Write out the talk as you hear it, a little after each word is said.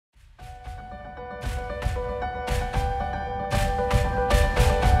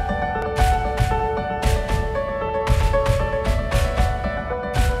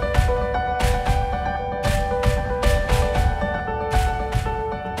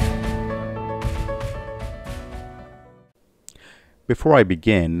Before I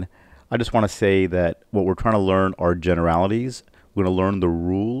begin, I just want to say that what we're trying to learn are generalities. We're going to learn the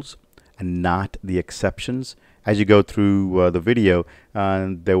rules and not the exceptions. As you go through the video,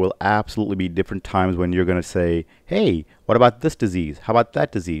 there will absolutely be different times when you're going to say, hey, what about this disease? How about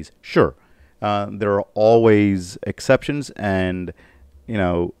that disease? Sure. There are always exceptions, and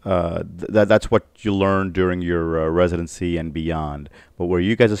that's what you learn during your residency and beyond. But where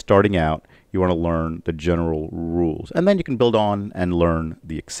you guys are starting out, you want to learn the general rules, and then you can build on and learn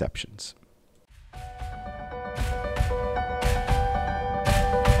the exceptions.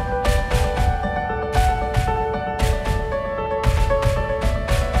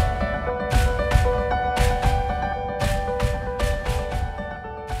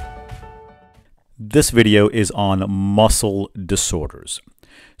 This video is on muscle disorders.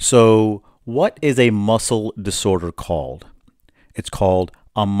 So what is a muscle disorder called? It's called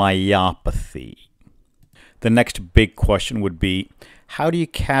a myopathy. The next big question would be, how do you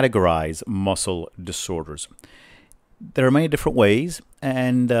categorize muscle disorders? There are many different ways,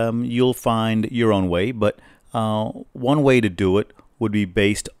 and you'll find your own way, but one way to do it would be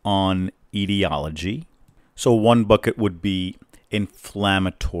based on etiology. So one bucket would be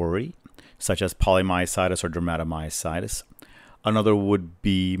inflammatory, such as polymyositis or dermatomyositis. Another would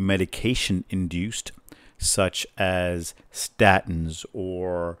be medication-induced, such as statins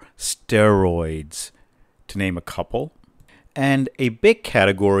or steroids, to name a couple. And a big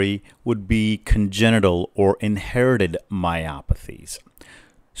category would be congenital or inherited myopathies.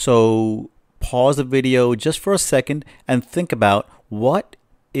 So pause the video just for a second and think about what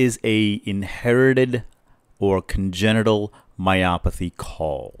is a inherited or congenital myopathy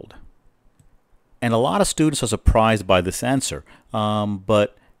called. And a lot of students are surprised by this answer,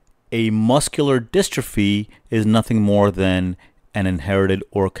 but a muscular dystrophy is nothing more than an inherited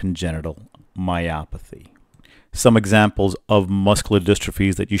or congenital myopathy. Some examples of muscular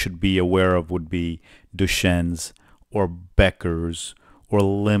dystrophies that you should be aware of would be Duchenne's or Becker's or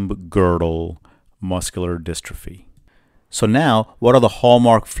limb-girdle muscular dystrophy. So now, what are the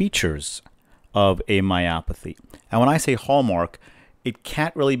hallmark features of a myopathy? And when I say hallmark, it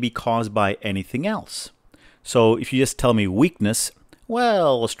can't really be caused by anything else. So if you just tell me weakness,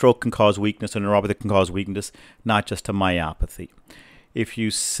 well, a stroke can cause weakness, a neuropathy can cause weakness, not just a myopathy. If you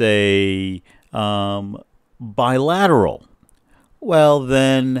say bilateral, well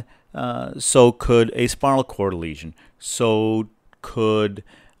then so could a spinal cord lesion, so could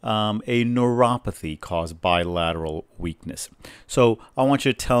a neuropathy cause bilateral weakness. So I want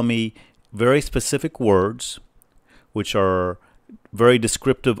you to tell me very specific words which are very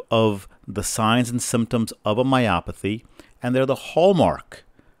descriptive of the signs and symptoms of a myopathy, and they're the hallmark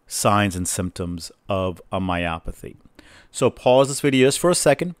signs and symptoms of a myopathy. So pause this video just for a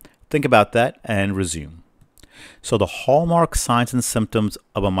second, think about that, and resume. So the hallmark signs and symptoms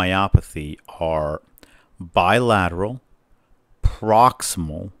of a myopathy are bilateral,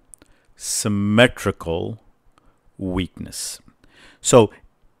 proximal, symmetrical weakness. So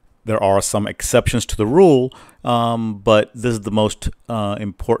there are some exceptions to the rule, but this is the most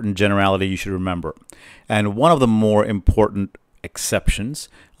important generality you should remember. And one of the more important exceptions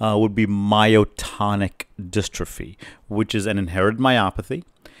would be myotonic dystrophy, which is an inherited myopathy,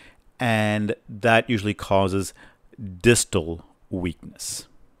 and that usually causes distal weakness.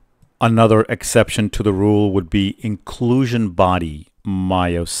 Another exception to the rule would be inclusion body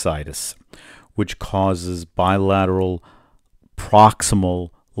myositis, which causes bilateral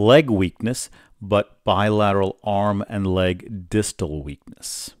proximal leg weakness, but bilateral arm and leg distal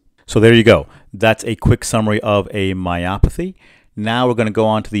weakness. So there you go. That's a quick summary of a myopathy. Now we're going to go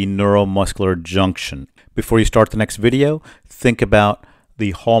on to the neuromuscular junction. Before you start the next video, think about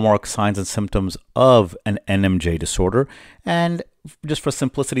the hallmark signs and symptoms of an NMJ disorder. And just for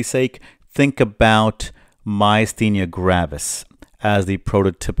simplicity's sake, think about myasthenia gravis as the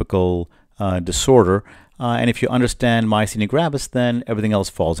prototypical disorder. And if you understand myasthenia gravis, then everything else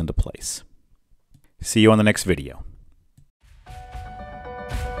falls into place. See you on the next video.